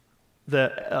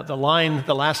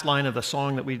the last line of the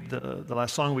song the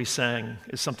last song we sang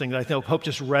is something that I hope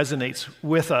just resonates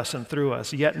with us and through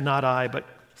us. Yet not I, but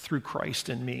through Christ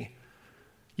in me.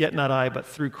 Yet not I, but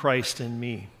through Christ in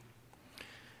me.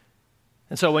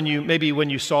 And so when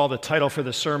you saw the title for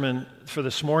the sermon for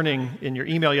this morning in your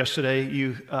email yesterday,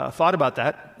 you thought about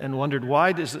that and wondered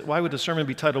why would the sermon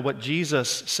be titled "What Jesus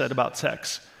Said About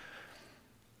Sex?"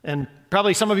 And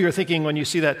probably some of you are thinking when you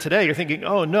see that today, you're thinking,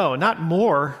 oh no, not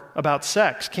more about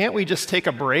sex. Can't we just take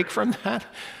a break from that?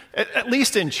 At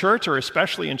least in church, or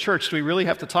especially in church, do we really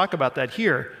have to talk about that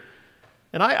here?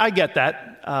 And I get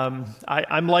that.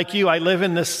 I'm like you. I live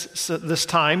in this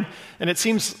time, and it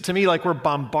seems to me like we're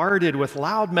bombarded with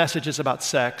loud messages about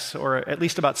sex, or at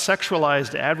least about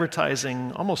sexualized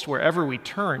advertising almost wherever we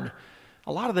turn.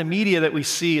 A lot of the media that we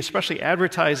see, especially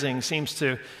advertising, seems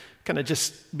to kind of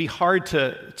just be hard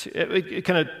it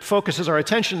kind of focuses our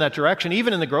attention in that direction.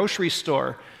 Even in the grocery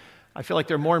store, I feel like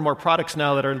there are more and more products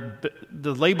now that are,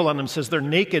 the label on them says they're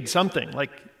naked something. Like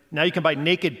now you can buy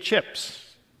naked chips.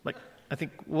 Like I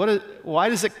think, why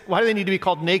do they need to be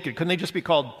called naked? Couldn't they just be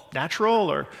called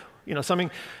natural or something?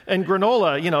 And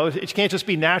granola, it can't just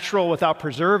be natural without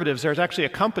preservatives. There's actually a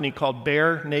company called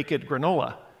Bare Naked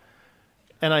Granola.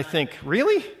 And I think,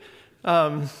 really?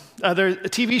 There's a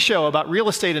TV show about real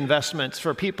estate investments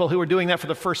for people who are doing that for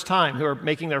the first time, who are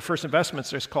making their first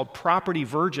investments. It's called Property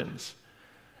Virgins.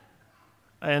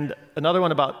 And another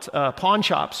one about pawn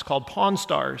shops called Pawn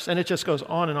Stars. And it just goes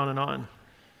on and on and on.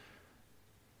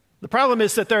 The problem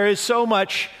is that there's so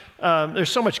much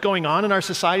going on in our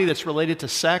society that's related to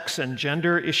sex and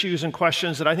gender issues and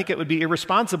questions that I think it would be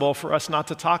irresponsible for us not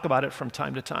to talk about it from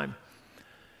time to time.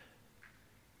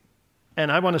 And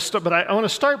I want to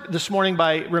start this morning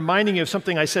by reminding you of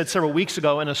something I said several weeks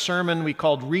ago in a sermon we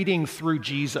called Reading Through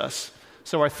Jesus.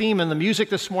 So our theme and the music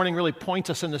this morning really point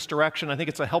us in this direction. I think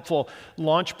it's a helpful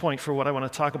launch point for what I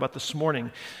want to talk about this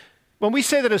morning. When we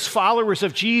say that as followers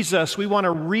of Jesus, we want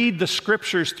to read the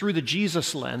scriptures through the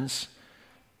Jesus lens,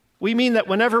 we mean that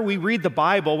whenever we read the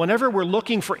Bible, whenever we're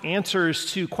looking for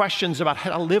answers to questions about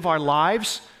how to live our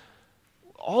lives,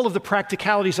 all of the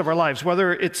practicalities of our lives,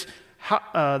 whether it's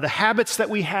the habits that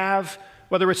we have,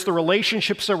 whether it's the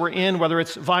relationships that we're in, whether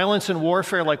it's violence and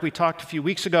warfare like we talked a few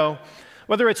weeks ago,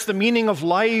 whether it's the meaning of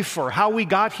life or how we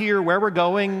got here, where we're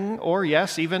going, or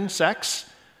yes, even sex.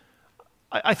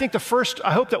 I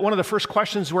hope that one of the first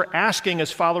questions we're asking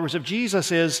as followers of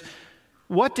Jesus is,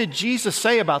 what did Jesus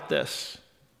say about this?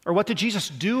 Or what did Jesus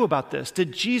do about this?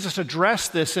 Did Jesus address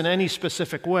this in any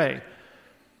specific way?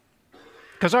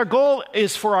 Because our goal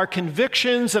is for our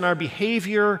convictions and our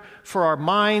behavior, for our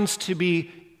minds to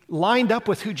be lined up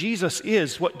with who Jesus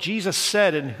is, what Jesus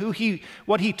said and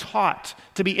what he taught,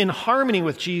 to be in harmony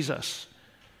with Jesus.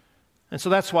 And so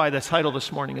that's why the title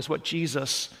this morning is What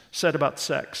Jesus Said About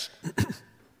Sex.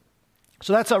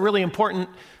 So that's a really important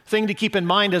thing to keep in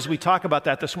mind as we talk about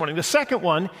that this morning. The second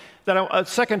one, a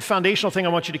second foundational thing I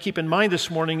want you to keep in mind this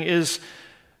morning is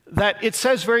that it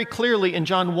says very clearly in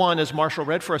John 1, as Marshall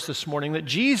read for us this morning, that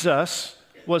Jesus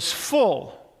was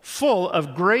full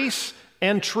of grace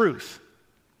and truth.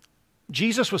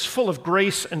 Jesus was full of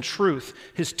grace and truth.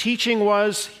 His teaching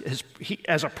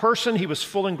as a person, he was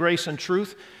full in grace and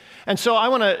truth. And so I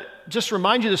want to just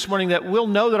remind you this morning that we'll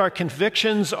know that our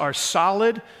convictions are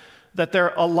solid, that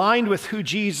they're aligned with who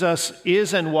Jesus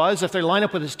is and was, if they line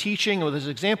up with his teaching and with his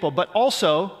example, but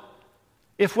also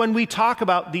if when we talk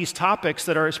about these topics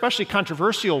that are especially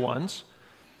controversial ones,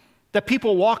 that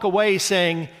people walk away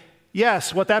saying,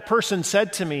 yes, what that person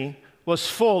said to me was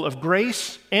full of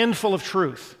grace and full of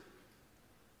truth.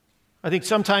 I think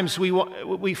sometimes we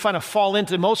kind of fall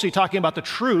into mostly talking about the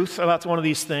truth about one of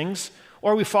these things,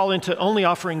 or we fall into only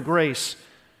offering grace.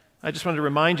 I just wanted to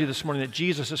remind you this morning that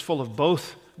Jesus is full of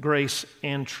both grace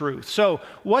and truth. So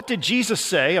what did Jesus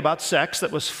say about sex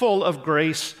that was full of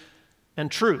grace and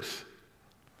truth?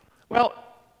 Well,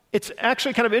 it's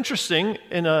actually kind of interesting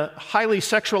in a highly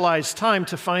sexualized time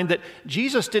to find that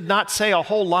Jesus did not say a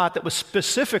whole lot that was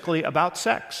specifically about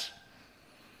sex.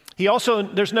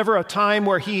 There's never a time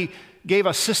where he gave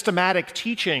a systematic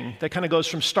teaching that kind of goes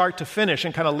from start to finish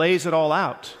and kind of lays it all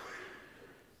out.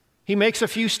 He makes a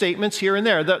few statements here and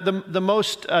there. The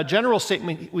most general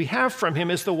statement we have from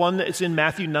him is the one that is in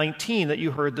Matthew 19 that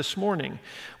you heard this morning,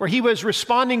 where he was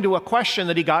responding to a question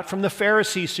that he got from the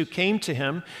Pharisees who came to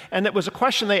him, and that was a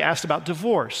question they asked about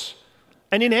divorce.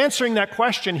 And in answering that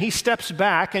question, he steps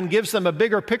back and gives them a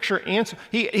bigger picture answer.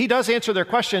 He does answer their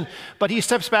question, but he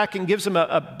steps back and gives them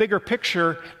a bigger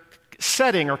picture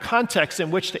setting or context in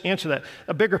which to answer that,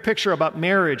 a bigger picture about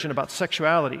marriage and about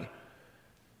sexuality.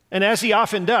 And as he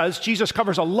often does, Jesus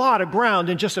covers a lot of ground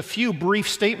in just a few brief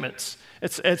statements.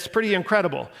 It's pretty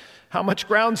incredible how much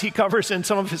ground he covers in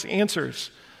some of his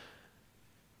answers.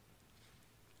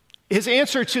 His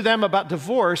answer to them about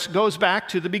divorce goes back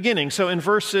to the beginning. So in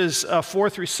verses 4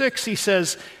 through 6, he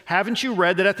says, haven't you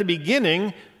read that at the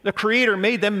beginning, the Creator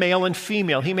made them male and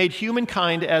female? He made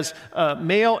humankind as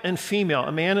male and female,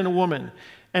 a man and a woman.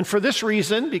 And for this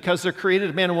reason, because they're created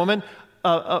a man and woman,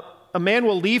 a man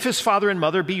will leave his father and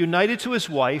mother, be united to his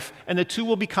wife, and the two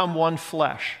will become one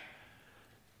flesh.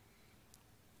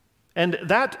 And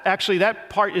that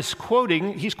part is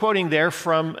he's quoting there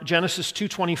from Genesis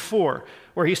 2:24,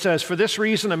 where he says, for this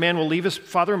reason, a man will leave his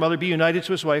father and mother, be united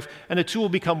to his wife, and the two will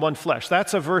become one flesh.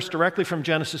 That's a verse directly from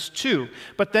Genesis 2.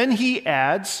 But then he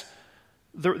adds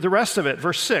the rest of it,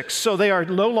 verse 6, so they are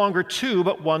no longer two,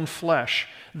 but one flesh.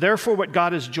 Therefore, what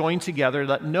God has joined together,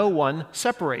 let no one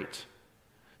separate.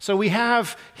 So we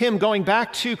have him going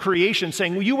back to creation,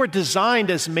 saying, well, you were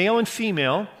designed as male and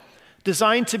female,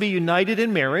 designed to be united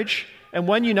in marriage, and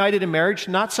when united in marriage,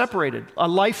 not separated, a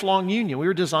lifelong union. We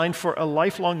were designed for a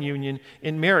lifelong union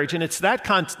in marriage, and it's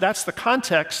that's the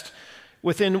context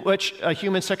within which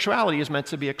human sexuality is meant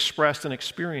to be expressed and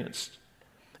experienced.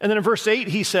 And then in verse 8,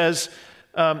 he says,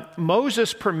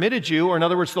 Moses permitted you, or in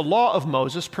other words, the law of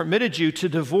Moses permitted you to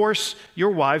divorce your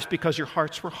wives because your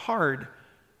hearts were hard.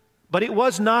 But it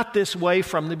was not this way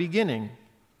from the beginning.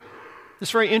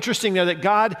 It's very interesting there that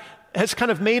God has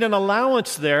kind of made an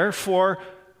allowance there for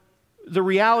the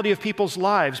reality of people's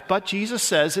lives. But Jesus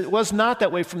says it was not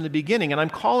that way from the beginning. And I'm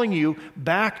calling you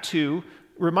back to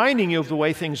reminding you of the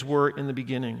way things were in the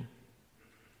beginning.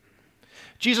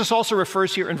 Jesus also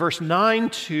refers here in verse 9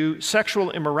 to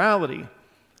sexual immorality.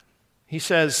 He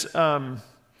says,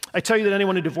 I tell you that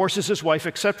anyone who divorces his wife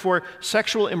except for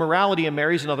sexual immorality and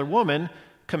marries another woman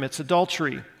commits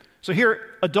adultery. So here,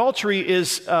 adultery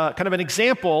is kind of an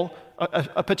example,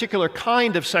 a particular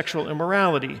kind of sexual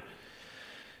immorality.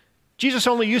 Jesus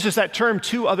only uses that term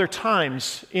 2 other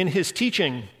times in his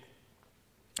teaching,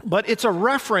 but it's a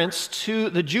reference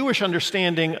to the Jewish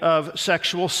understanding of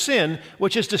sexual sin,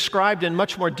 which is described in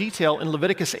much more detail in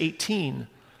Leviticus 18.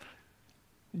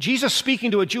 Jesus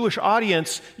speaking to a Jewish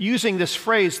audience using this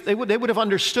phrase, they would have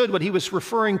understood what he was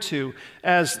referring to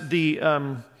as the,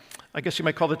 I guess you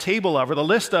might call the table of, or the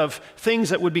list of things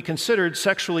that would be considered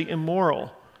sexually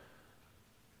immoral.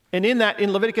 And in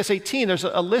Leviticus 18, there's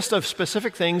a list of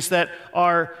specific things that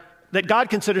God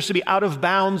considers to be out of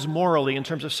bounds morally in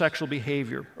terms of sexual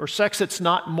behavior, or sex that's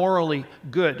not morally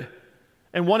good.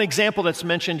 And one example that's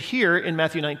mentioned here in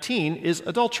Matthew 19 is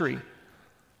adultery.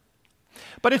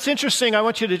 But it's interesting, I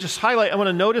want you to just highlight, I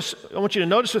want you to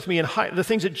notice with me the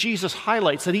things that Jesus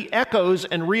highlights, that he echoes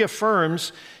and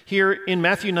reaffirms here in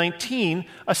Matthew 19,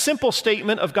 a simple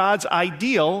statement of God's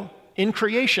ideal in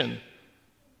creation.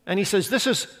 And he says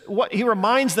he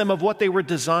reminds them of what they were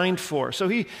designed for. So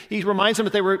he reminds them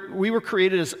that we were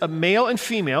created as a male and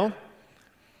female,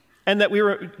 and that we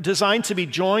were designed to be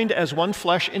joined as one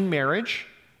flesh in marriage,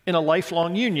 in a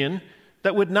lifelong union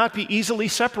that would not be easily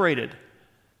separated.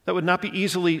 That would not be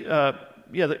easily,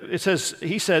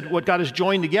 he said, what God has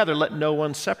joined together, let no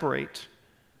one separate.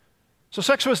 So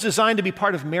sex was designed to be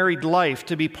part of married life,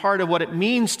 to be part of what it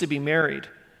means to be married.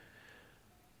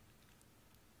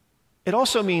 It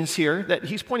also means here that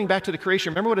he's pointing back to the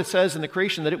creation. Remember what it says in the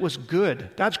creation, that it was good.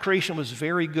 God's creation was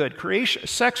very good.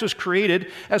 Sex was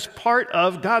created as part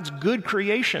of God's good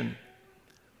creation.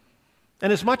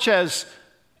 And as much as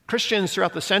Christians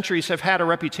throughout the centuries have had a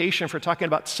reputation for talking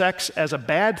about sex as a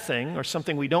bad thing or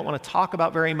something we don't want to talk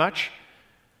about very much,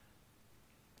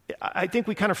 I think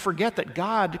we kind of forget that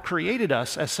God created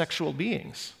us as sexual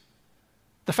beings.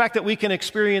 The fact that we can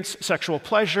experience sexual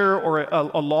pleasure or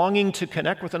a longing to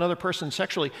connect with another person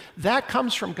sexually, that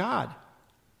comes from God.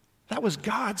 That was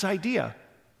God's idea.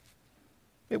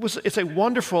 It's a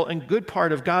wonderful and good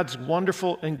part of God's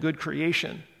wonderful and good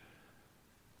creation.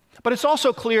 But it's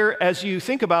also clear as you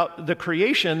think about the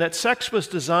creation that sex was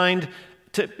designed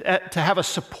to have a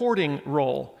supporting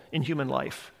role in human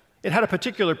life. It had a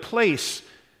particular place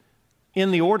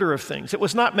in the order of things. It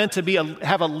was not meant to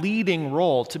have a leading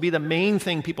role, to be the main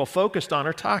thing people focused on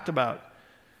or talked about.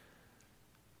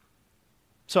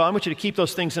 So I want you to keep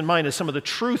those things in mind as some of the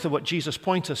truth of what Jesus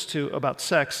points us to about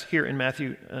sex here in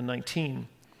Matthew 19.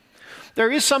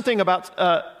 There is something about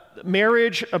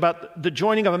marriage, about the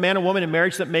joining of a man and woman in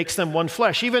marriage that makes them one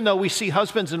flesh. Even though we see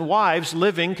husbands and wives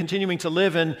continuing to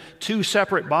live in 2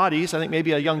 separate bodies, I think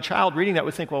maybe a young child reading that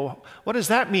would think, well, what does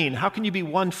that mean? How can you be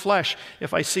one flesh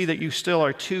if I see that you still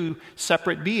are 2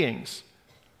 separate beings?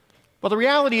 Well, the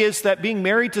reality is that being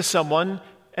married to someone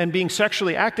and being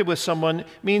sexually active with someone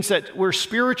means that we're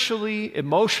spiritually,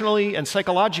 emotionally, and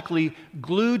psychologically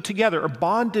glued together or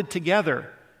bonded together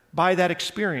by that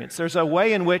experience. There's a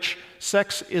way in which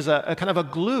sex is a kind of a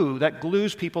glue that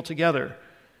glues people together.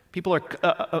 People are,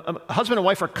 a husband and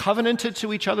wife are covenanted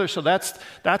to each other, so that's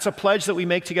a pledge that we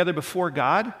make together before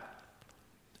God.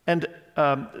 And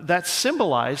that's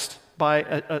symbolized by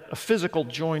a physical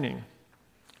joining.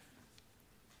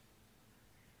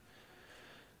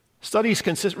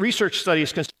 Research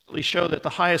studies consistently show that the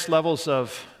highest levels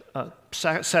of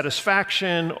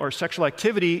satisfaction or sexual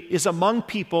activity is among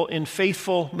people in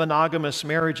faithful monogamous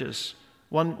marriages,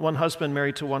 one husband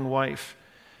married to one wife.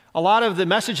 A lot of the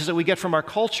messages that we get from our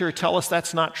culture tell us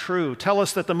that's not true, tell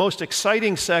us that the most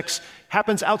exciting sex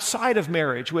happens outside of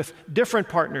marriage with different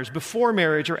partners, before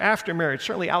marriage or after marriage,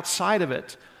 certainly outside of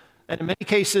it. And in many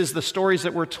cases, the stories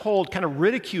that we're told kind of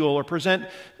ridicule or present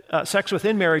sex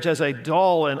within marriage as a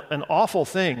dull and an awful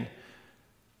thing.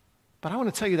 But I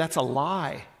want to tell you that's a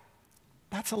lie.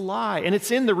 That's a lie. And it's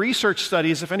in the research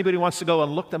studies if anybody wants to go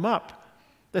and look them up.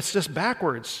 That's just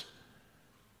backwards.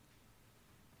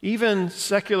 Even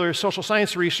secular social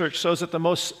science research shows that the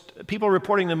most people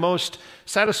reporting the most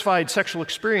satisfied sexual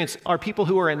experience are people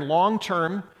who are in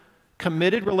long-term,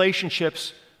 committed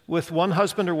relationships with one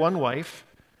husband or one wife.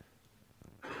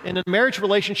 In a marriage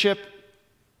relationship,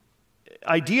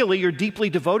 ideally, you're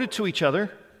deeply devoted to each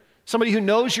other, somebody who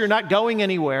knows you're not going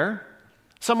anywhere,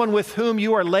 someone with whom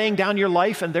you are laying down your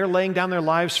life and they're laying down their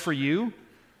lives for you.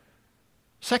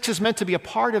 Sex is meant to be a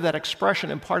part of that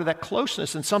expression and part of that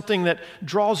closeness and something that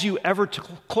draws you ever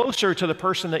closer to the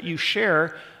person that you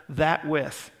share that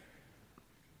with.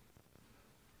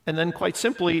 And then quite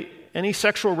simply, any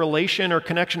sexual relation or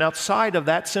connection outside of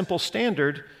that simple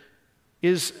standard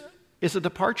is a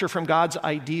departure from God's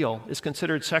ideal, is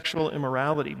considered sexual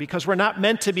immorality, because we're not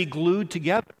meant to be glued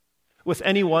together with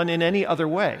anyone in any other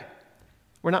way.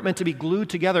 We're not meant to be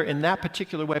glued together in that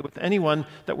particular way with anyone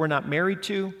that we're not married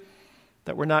to,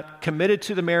 that we're not committed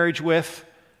to the marriage with,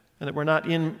 and that we're not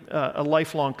in a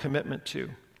lifelong commitment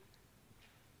to.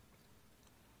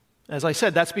 As I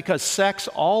said, that's because sex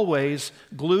always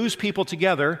glues people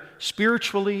together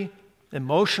spiritually,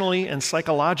 emotionally, and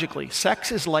psychologically.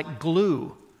 Sex is like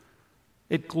glue.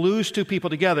 It glues two people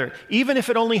together. Even if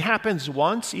it only happens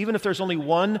once, even if there's only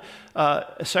one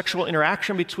sexual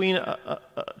interaction between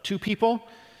two people,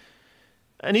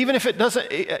 and even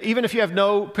if you have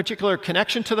no particular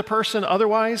connection to the person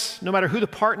otherwise, no matter who the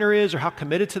partner is or how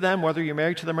committed to them, whether you're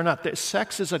married to them or not,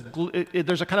 sex is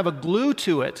there's a kind of a glue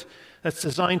to it that's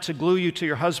designed to glue you to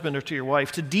your husband or to your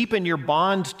wife, to deepen your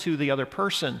bond to the other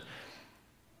person.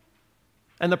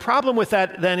 And the problem with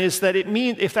that then is that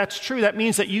if that's true, that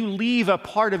means that you leave a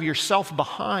part of yourself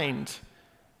behind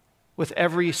with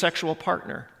every sexual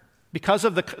partner. Because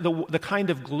of the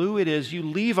kind of glue it is, you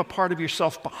leave a part of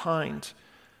yourself behind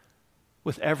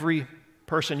with every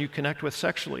person you connect with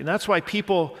sexually. And that's why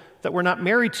people that we're not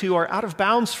married to are out of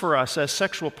bounds for us as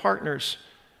sexual partners,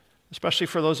 especially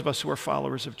for those of us who are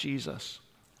followers of Jesus.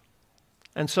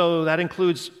 And so that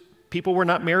includes people we're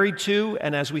not married to,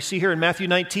 and as we see here in Matthew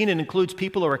 19, it includes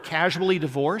people who are casually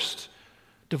divorced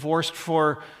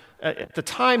for, at the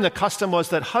time, the custom was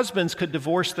that husbands could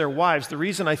divorce their wives. The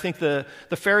reason I think the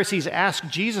Pharisees asked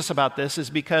Jesus about this is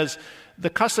because the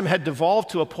custom had devolved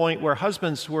to a point where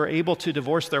husbands were able to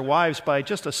divorce their wives by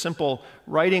just a simple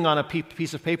writing on a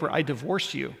piece of paper, "I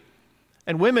divorce you."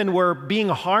 And women were being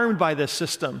harmed by this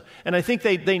system. And I think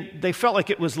they felt like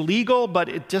it was legal, but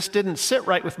it just didn't sit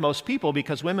right with most people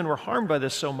because women were harmed by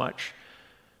this so much.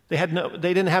 They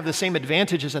didn't have the same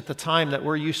advantages at the time that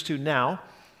we're used to now.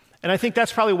 And I think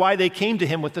that's probably why they came to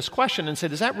him with this question and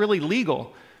said, "Is that really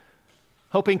legal?"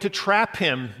 Hoping to trap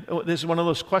him. This is one of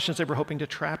those questions they were hoping to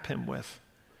trap him with.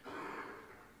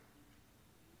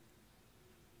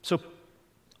 So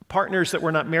partners that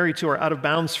we're not married to are out of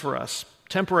bounds for us.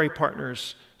 Temporary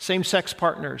partners, same-sex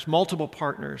partners, multiple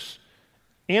partners,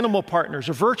 animal partners,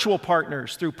 or virtual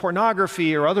partners through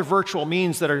pornography or other virtual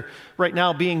means that are right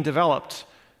now being developed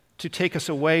to take us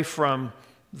away from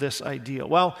this ideal.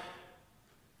 Well,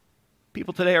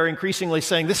 people today are increasingly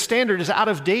saying this standard is out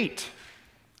of date.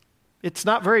 It's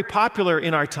not very popular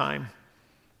in our time.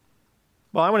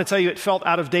 Well, I want to tell you it felt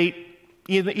out of date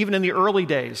even in the early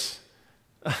days.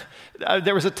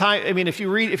 There was a time, if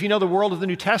you know the world of the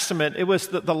New Testament, it was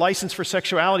the license for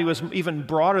sexuality was even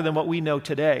broader than what we know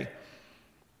today.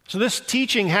 So this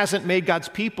teaching hasn't made God's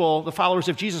people, the followers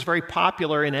of Jesus, very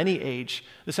popular in any age.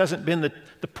 This hasn't been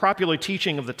the popular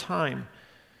teaching of the time.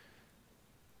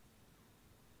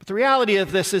 But the reality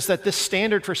of this is that this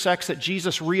standard for sex that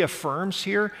Jesus reaffirms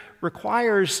here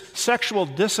requires sexual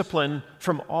discipline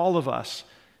from all of us.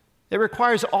 It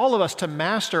requires all of us to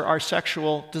master our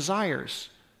sexual desires,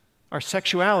 our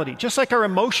sexuality, just like our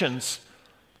emotions.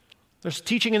 There's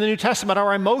teaching in the New Testament about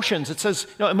our emotions. It says,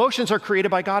 emotions are created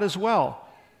by God as well.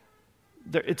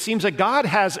 It seems that God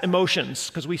has emotions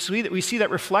because we see that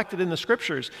reflected in the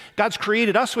Scriptures. God's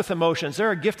created us with emotions.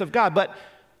 They're a gift of God, but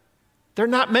they're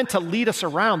not meant to lead us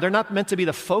around. They're not meant to be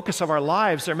the focus of our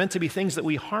lives. They're meant to be things that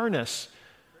we harness,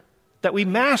 that we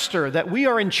master, that we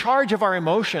are in charge of our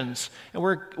emotions, and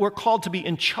we're called to be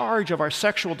in charge of our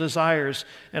sexual desires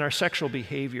and our sexual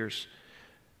behaviors.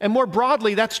 And more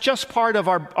broadly, that's just part of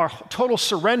our total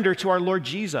surrender to our Lord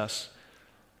Jesus.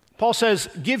 Paul says,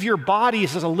 give your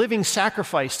bodies as a living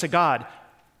sacrifice to God.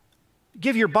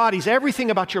 Give your bodies,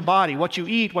 everything about your body, what you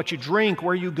eat, what you drink,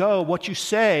 where you go, what you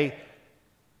say,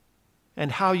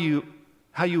 and how you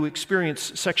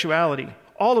experience sexuality.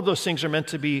 All of those things are meant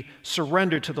to be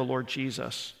surrendered to the Lord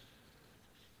Jesus.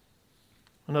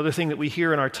 Another thing that we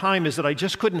hear in our time is that I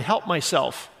just couldn't help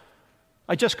myself.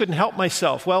 I just couldn't help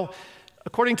myself. Well,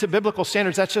 according to biblical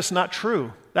standards, that's just not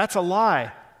true. That's a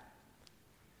lie.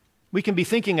 We can be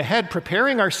thinking ahead,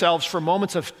 preparing ourselves for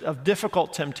moments of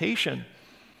difficult temptation.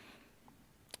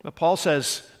 But Paul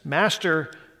says, master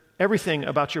everything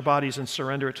about your bodies and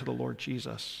surrender it to the Lord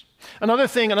Jesus.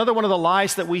 Another one of the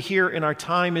lies that we hear in our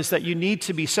time is that you need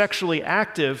to be sexually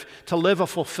active to live a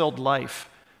fulfilled life.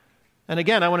 And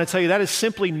again, I want to tell you that is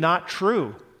simply not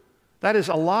true. That is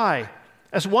a lie.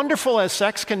 As wonderful as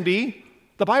sex can be,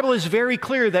 the Bible is very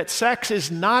clear that sex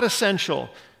is not essential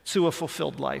to a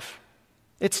fulfilled life.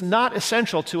 It's not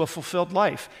essential to a fulfilled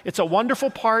life. It's a wonderful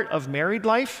part of married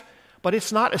life, but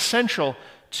it's not essential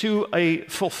to a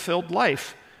fulfilled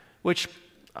life, which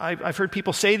I've heard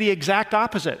people say the exact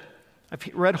opposite. I've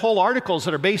read whole articles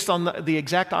that are based on the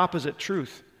exact opposite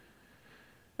truth.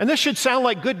 And this should sound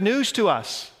like good news to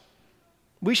us.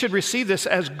 We should receive this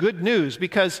as good news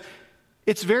because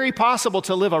it's very possible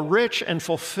to live a rich and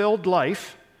fulfilled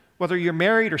life, whether you're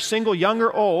married or single, young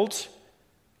or old,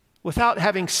 without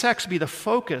having sex be the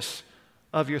focus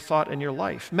of your thought and your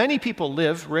life. Many people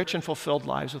live rich and fulfilled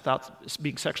lives without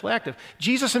being sexually active.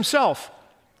 Jesus himself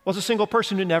was a single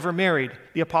person who never married.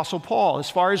 The Apostle Paul, as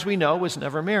far as we know, was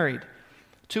never married.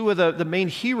 Two of the main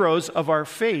heroes of our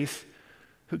faith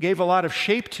who gave a lot of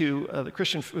shape to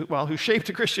who shaped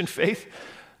the Christian faith,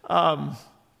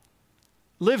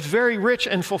 lived very rich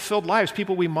and fulfilled lives,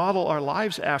 people we model our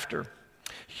lives after.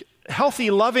 Healthy,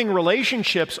 loving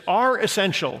relationships are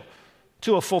essential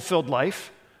to a fulfilled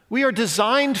life. We are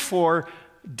designed for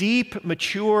deep,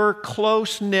 mature,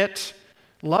 close-knit,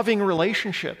 loving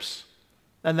relationships.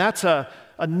 And that's a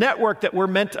network that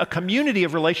a community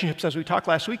of relationships, as we talked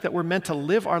last week, that we're meant to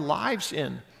live our lives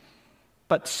in.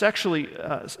 But sex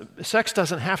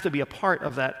doesn't have to be a part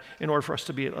of that in order for us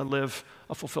to live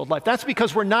a fulfilled life. That's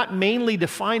because we're not mainly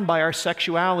defined by our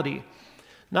sexuality,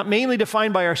 not mainly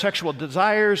defined by our sexual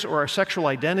desires or our sexual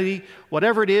identity.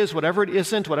 Whatever it is, whatever it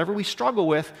isn't, whatever we struggle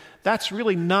with, that's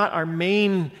really not our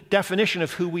main definition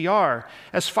of who we are.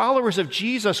 As followers of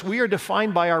Jesus, we are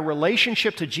defined by our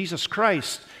relationship to Jesus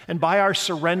Christ and by our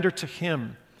surrender to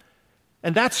Him.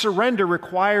 And that surrender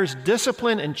requires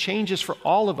discipline and changes for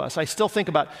all of us. I still think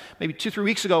about maybe 2-3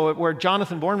 weeks ago where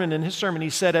Jonathan Borneman in his sermon,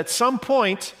 he said, at some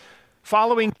point,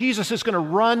 following Jesus is going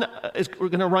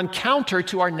to run counter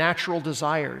to our natural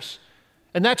desires.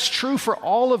 And that's true for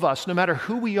all of us, no matter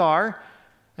who we are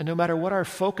and no matter what our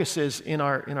focus is in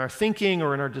our thinking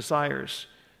or in our desires.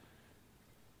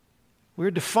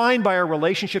 We're defined by our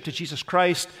relationship to Jesus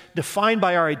Christ, defined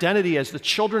by our identity as the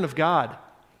children of God,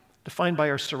 defined by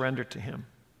our surrender to Him.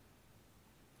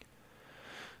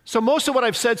 So most of what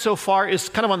I've said so far is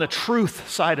kind of on the truth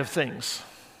side of things.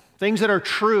 Things that are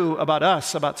true about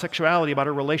us, about sexuality, about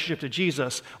our relationship to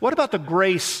Jesus. What about the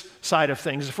grace side of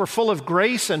things? If we're full of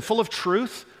grace and full of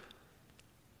truth,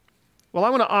 well,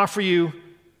 I want to offer you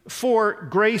 4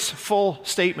 graceful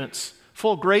statements,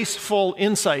 4 graceful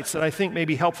insights that I think may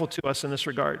be helpful to us in this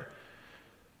regard.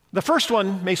 The first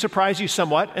one may surprise you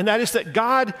somewhat, and that is that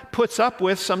God puts up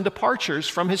with some departures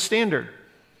from His standard.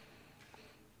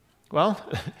 Well,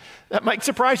 that might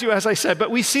surprise you, as I said,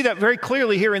 but we see that very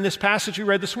clearly here in this passage we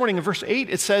read this morning. In verse 8,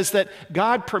 it says that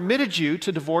God permitted you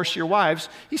to divorce your wives.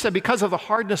 He said, because of the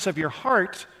hardness of your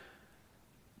heart,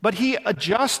 but He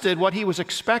adjusted what He was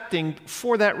expecting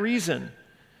for that reason.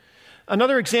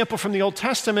 Another example from the Old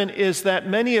Testament is that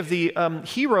many of the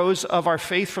heroes of our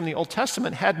faith from the Old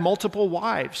Testament had multiple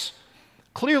wives.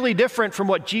 Clearly different from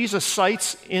what Jesus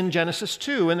cites in Genesis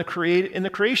 2 in the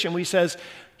creation, where He says,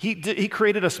 He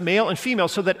created us male and female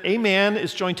so that a man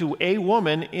is joined to a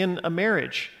woman in a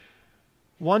marriage.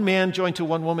 One man joined to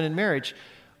one woman in marriage.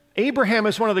 Abraham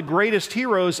is one of the greatest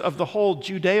heroes of the whole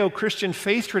Judeo-Christian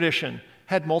faith tradition,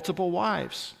 had multiple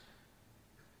wives.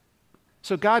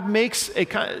 So God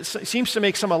seems to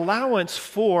make some allowance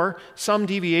for some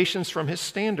deviations from his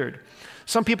standard.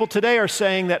 Some people today are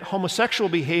saying that homosexual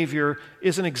behavior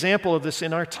is an example of this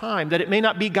in our time, that it may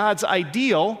not be God's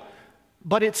ideal,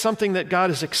 but it's something that God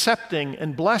is accepting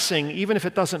and blessing, even if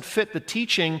it doesn't fit the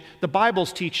teaching, the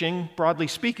Bible's teaching, broadly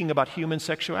speaking, about human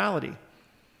sexuality.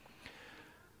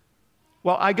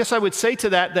 Well, I guess I would say to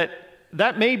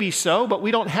that may be so, but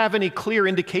we don't have any clear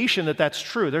indication that that's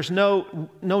true. There's no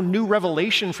new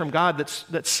revelation from God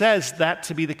that says that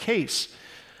to be the case.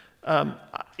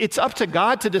 It's up to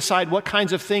God to decide what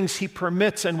kinds of things he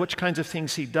permits and which kinds of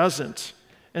things he doesn't.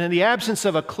 And in the absence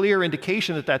of a clear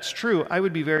indication that that's true, I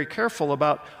would be very careful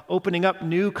about opening up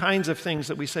new kinds of things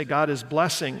that we say God is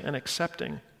blessing and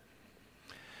accepting.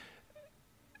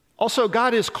 Also,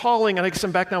 God is calling, and I guess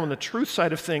I'm back now on the truth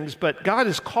side of things, but God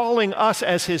is calling us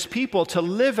as his people to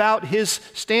live out his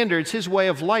standards, his way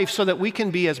of life, so that we can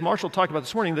be, as Marshall talked about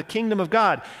this morning, the kingdom of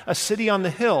God, a city on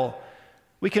the hill.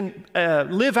 We can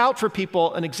live out for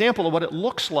people an example of what it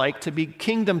looks like to be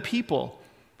kingdom people.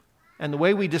 And the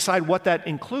way we decide what that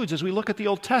includes is we look at the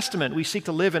Old Testament. We seek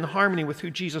to live in harmony with who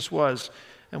Jesus was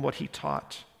and what he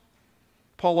taught.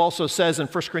 Paul also says in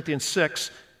 1 Corinthians 6,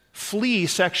 flee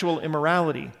sexual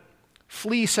immorality.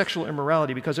 Flee sexual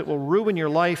immorality because it will ruin your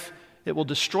life. It will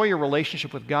destroy your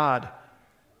relationship with God.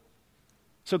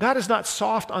 So God is not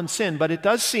soft on sin, but it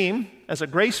does seem, as a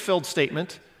grace-filled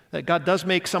statement, that God does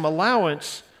make some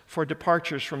allowance for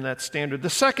departures from that standard. The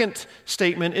second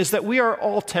statement is that we are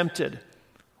all tempted.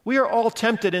 We are all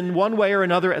tempted in one way or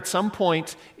another at some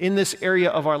point in this area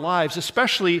of our lives,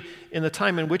 especially in the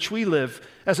time in which we live.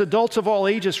 As adults of all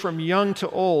ages, from young to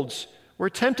olds, we're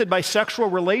tempted by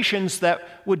sexual relations that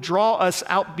would draw us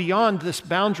out beyond this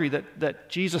boundary that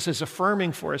Jesus is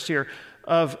affirming for us here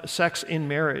of sex in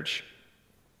marriage.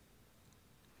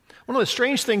 One of the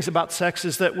strange things about sex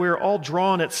is that we're all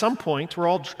drawn at some point, we're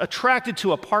all attracted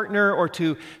to a partner or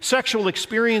to sexual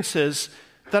experiences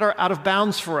that are out of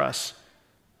bounds for us.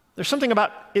 There's something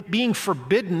about it being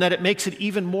forbidden that it makes it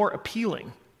even more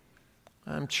appealing.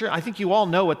 I think you all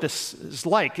know what this is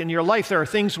like. In your life, there are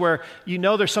things where you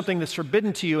know there's something that's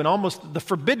forbidden to you, and almost the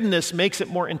forbiddenness makes it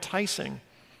more enticing.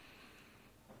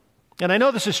 And I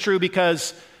know this is true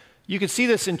because you can see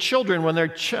this in children when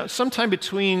they're sometime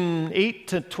between 8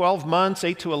 to 12 months,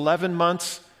 8 to 11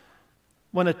 months.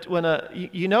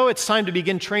 You know it's time to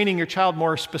begin training your child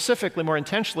more specifically, more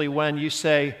intentionally, when you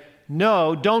say,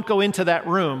 no, don't go into that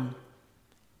room.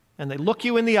 And they look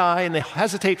you in the eye and they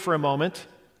hesitate for a moment.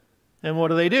 And what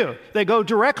do? They go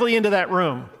directly into that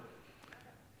room.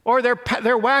 Or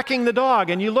they're whacking the dog,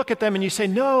 and you look at them and you say,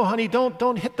 no, honey,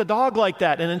 don't hit the dog like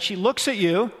that. And then she looks at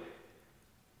you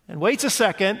and waits a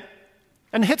second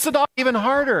and hits the dog even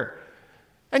harder.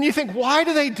 And you think, why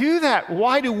do they do that?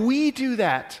 Why do we do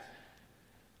that?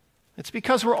 It's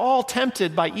because we're all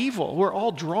tempted by evil. We're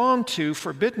all drawn to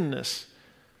forbiddenness,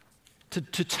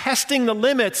 to testing the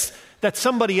limits that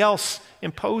somebody else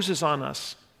imposes on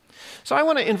us. So I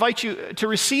want to invite you to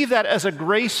receive that as a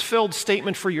grace-filled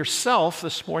statement for yourself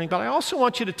this morning, but I also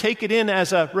want you to take it in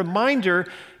as a reminder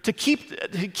to keep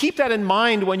that in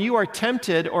mind when you are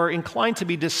tempted or inclined to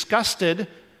be disgusted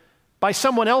by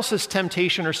someone else's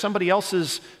temptation or somebody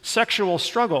else's sexual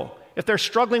struggle. If they're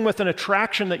struggling with an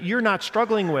attraction that you're not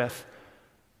struggling with,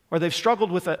 or they've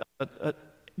struggled with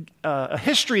a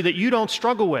history that you don't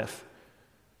struggle with,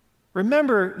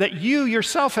 remember that you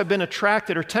yourself have been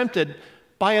attracted or tempted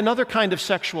by another kind of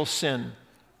sexual sin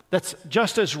that's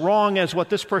just as wrong as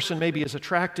what this person maybe is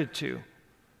attracted to.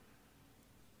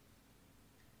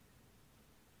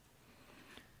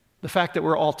 The fact that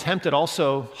we're all tempted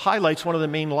also highlights one of the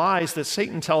main lies that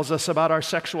Satan tells us about our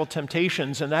sexual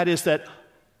temptations, and that is that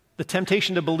the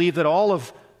temptation to believe that all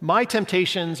of my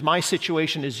temptations, my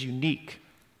situation is unique.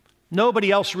 Nobody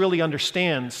else really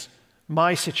understands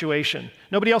my situation.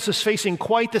 Nobody else is facing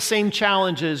quite the same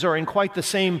challenges or in quite the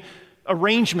same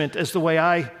arrangement as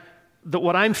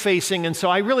what I'm facing, and so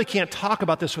I really can't talk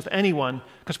about this with anyone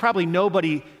because probably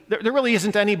there really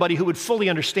isn't anybody who would fully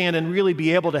understand and really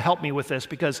be able to help me with this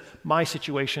because my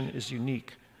situation is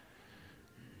unique.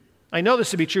 I know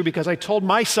this to be true because I told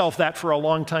myself that for a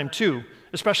long time too,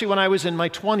 especially when I was in my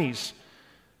 20s.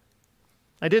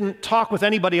 I didn't talk with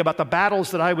anybody about the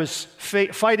battles that I was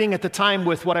fighting at the time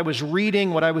with what I was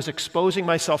reading, what I was exposing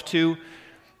myself to,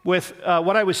 with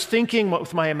what I was thinking,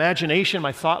 with my imagination,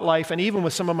 my thought life, and even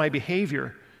with some of my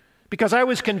behavior, because I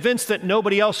was convinced that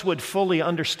nobody else would fully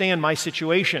understand my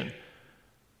situation.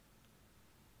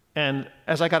 And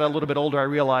as I got a little bit older, I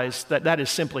realized that that is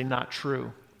simply not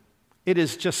true. It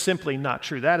is just simply not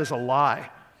true. That is a lie.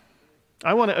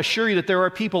 I want to assure you that there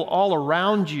are people all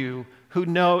around you who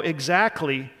know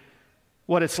exactly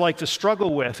what it's like to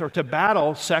struggle with or to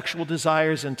battle sexual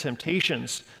desires and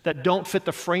temptations that don't fit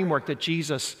the framework that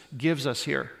Jesus gives us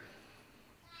here.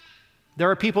 There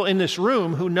are people in this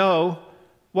room who know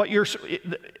what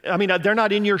they're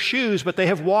not in your shoes, but they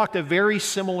have walked a very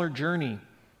similar journey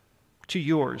to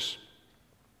yours.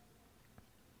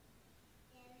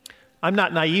 I'm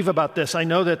not naive about this. I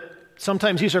know that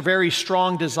sometimes these are very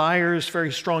strong desires,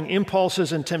 very strong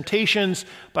impulses and temptations,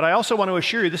 but I also want to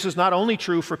assure you this is not only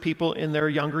true for people in their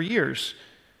younger years.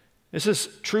 This is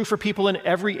true for people in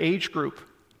every age group.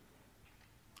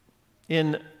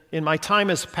 In my time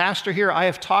as pastor here, I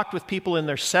have talked with people in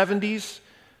their 70s,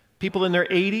 people in their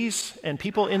 80s, and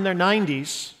people in their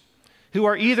 90s who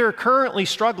are either currently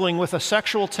struggling with a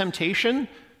sexual temptation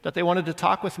that they wanted to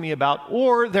talk with me about,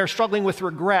 or they're struggling with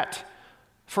regret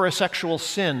for a sexual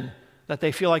sin that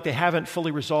they feel like they haven't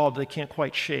fully resolved, they can't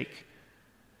quite shake.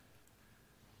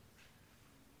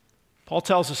 Paul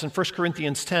tells us in 1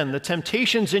 Corinthians 10, the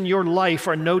temptations in your life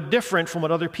are no different from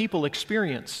what other people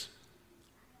experience.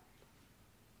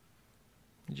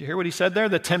 Did you hear what he said there?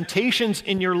 The temptations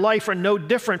in your life are no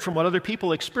different from what other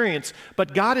people experience,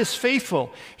 but God is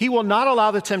faithful. He will not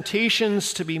allow the temptation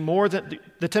to be more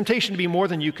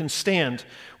than you can stand.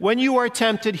 When you are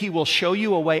tempted, he will show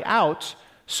you a way out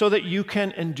so that you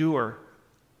can endure,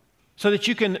 so that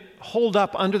you can hold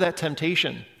up under that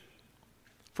temptation.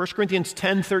 1 Corinthians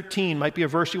 10:13 might be a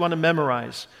verse you want to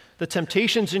memorize. The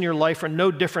temptations in your life are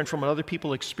no different from what other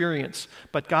people experience,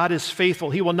 but God is faithful.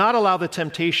 He will not allow the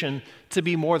temptation to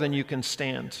be more than you can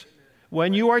stand.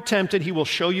 When you are tempted, he will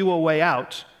show you a way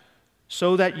out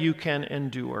so that you can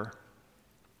endure.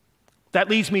 That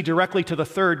leads me directly to the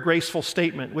third graceful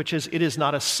statement, which is, it is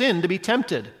not a sin to be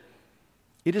tempted.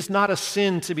 It is not a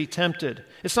sin to be tempted.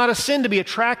 It's not a sin to be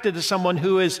attracted to someone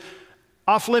who is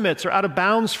off limits or out of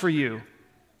bounds for you.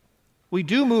 We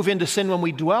do move into sin when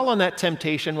we dwell on that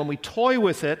temptation, when we toy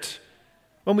with it,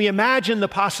 when we imagine the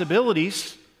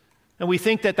possibilities, and we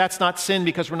think that that's not sin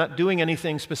because we're not doing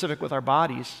anything specific with our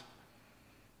bodies.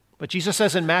 But Jesus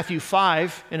says in Matthew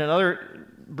 5, in another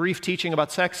brief teaching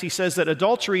about sex, he says that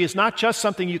adultery is not just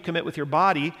something you commit with your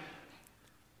body,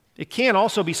 it can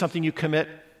also be something you commit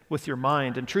with your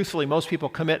mind. And truthfully, most people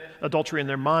commit adultery in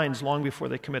their minds long before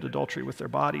they commit adultery with their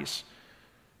bodies.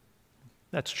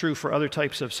 That's true for other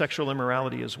types of sexual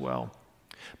immorality as well.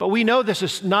 But we know this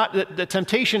is not, that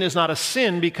temptation is not a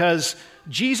sin because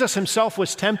Jesus himself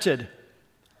was tempted.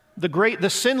 The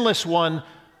sinless one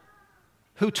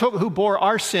who bore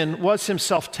our sin was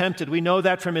himself tempted. We know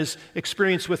that from his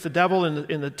experience with the devil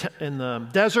in the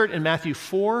desert in Matthew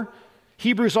 4.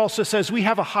 Hebrews also says we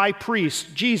have a high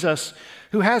priest, Jesus,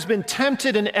 who has been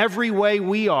tempted in every way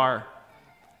we are,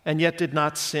 and yet did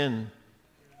not sin.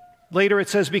 Later it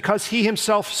says, because he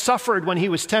himself suffered when he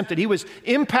was tempted,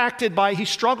 he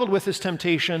struggled with his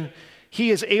temptation,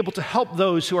 he is able to help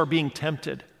those who are being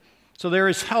tempted. So there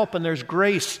is help and there's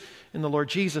grace in the Lord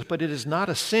Jesus, but it is not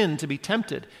a sin to be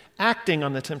tempted. Acting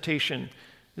on the temptation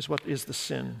is what is the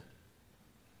sin.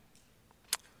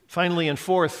 Finally, and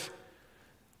fourth,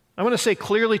 I want to say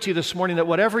clearly to you this morning that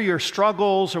whatever your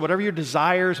struggles or whatever your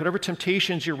desires, whatever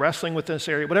temptations you're wrestling with in this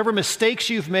area, whatever mistakes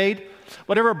you've made,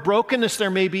 whatever brokenness there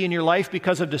may be in your life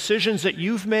because of decisions that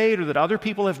you've made or that other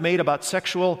people have made about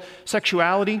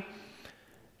sexuality,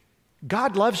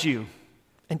 God loves you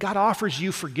and God offers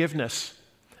you forgiveness.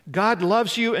 God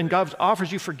loves you and God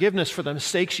offers you forgiveness for the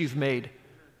mistakes you've made,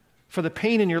 for the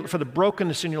pain for the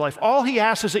brokenness in your life. All he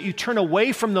asks is that you turn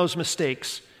away from those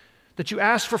mistakes, that you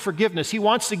ask for forgiveness. He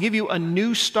wants to give you a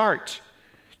new start.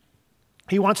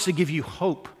 He wants to give you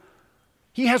hope.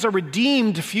 He has a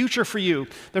redeemed future for you.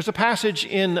 There's a passage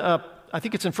in, I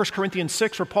think it's in 1 Corinthians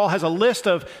 6, where Paul has a list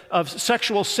of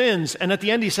sexual sins, and at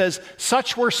the end he says,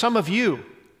 such were some of you.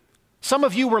 Some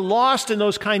of you were lost in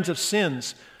those kinds of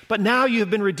sins, but now you have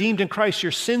been redeemed in Christ.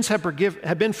 Your sins have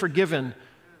been forgiven,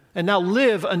 and now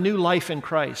live a new life in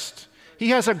Christ. He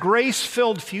has a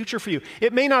grace-filled future for you.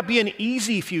 It may not be an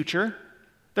easy future.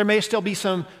 There may still be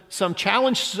some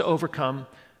challenges to overcome,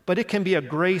 but it can be a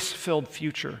grace-filled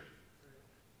future.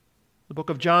 The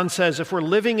book of John says, if we're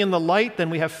living in the light,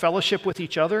 then we have fellowship with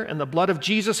each other, and the blood of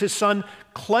Jesus, his Son,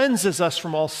 cleanses us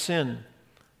from all sin.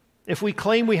 If we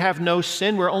claim we have no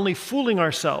sin, we're only fooling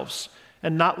ourselves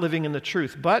and not living in the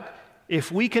truth. But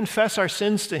if we confess our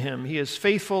sins to him, he is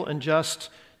faithful and just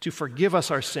to forgive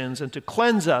us our sins and to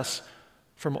cleanse us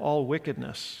from all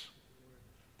wickedness.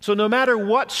 So no matter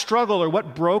what struggle or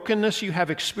what brokenness you have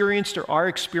experienced or are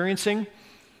experiencing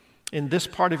in this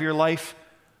part of your life,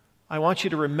 I want you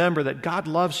to remember that God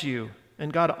loves you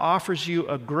and God offers you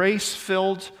a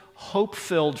grace-filled,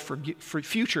 hope-filled for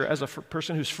future as a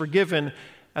person who's forgiven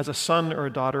as a son or a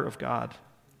daughter of God.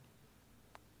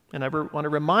 And I want to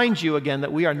remind you again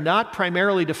that we are not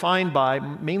mainly defined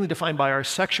by our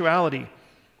sexuality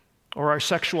or our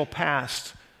sexual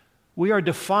past. We are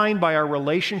defined by our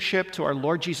relationship to our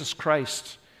Lord Jesus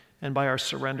Christ and by our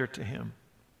surrender to Him.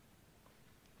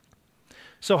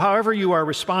 So however you are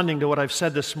responding to what I've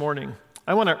said this morning,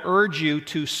 I want to urge you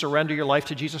to surrender your life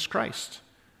to Jesus Christ,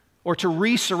 or to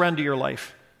re-surrender your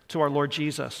life to our Lord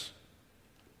Jesus.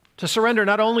 To surrender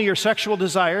not only your sexual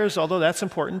desires, although that's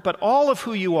important, but all of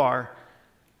who you are.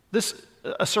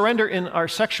 A surrender in our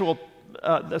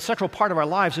the sexual part of our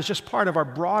lives is just part of our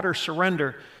broader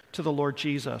surrender to the Lord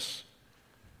Jesus.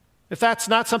 If that's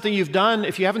not something you've done,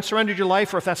 if you haven't surrendered your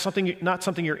life, or if that's not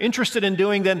something you're interested in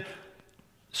doing, then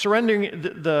surrendering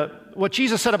what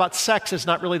Jesus said about sex is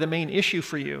not really the main issue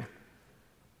for you.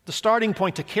 The starting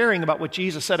point to caring about what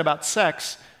Jesus said about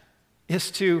sex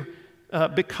is to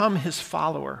become His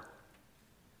follower.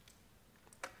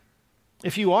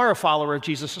 If you are a follower of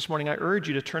Jesus this morning, I urge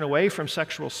you to turn away from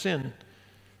sexual sin.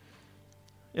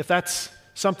 If that's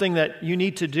something that you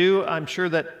need to do, I'm sure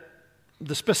that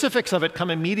the specifics of it come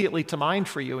immediately to mind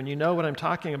for you, and you know what I'm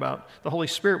talking about. The Holy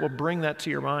Spirit will bring that to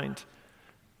your mind.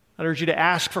 I urge you to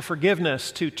ask for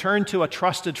forgiveness, to turn to a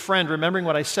trusted friend, remembering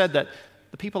what I said, that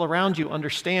the people around you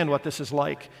understand what this is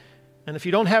like. And if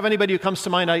you don't have anybody who comes to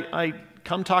mind, I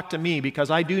come talk to me, because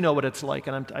I do know what it's like,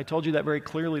 and I told you that very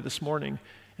clearly this morning,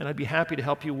 and I'd be happy to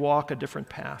help you walk a different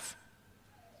path.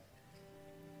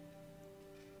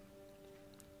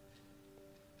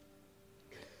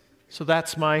 So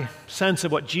that's my sense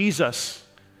of what Jesus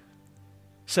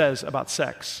says about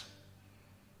sex.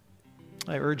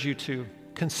 I urge you to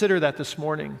consider that this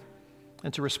morning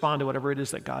and to respond to whatever it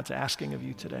is that God's asking of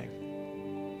you today.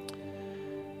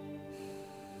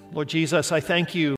 Lord Jesus, I thank you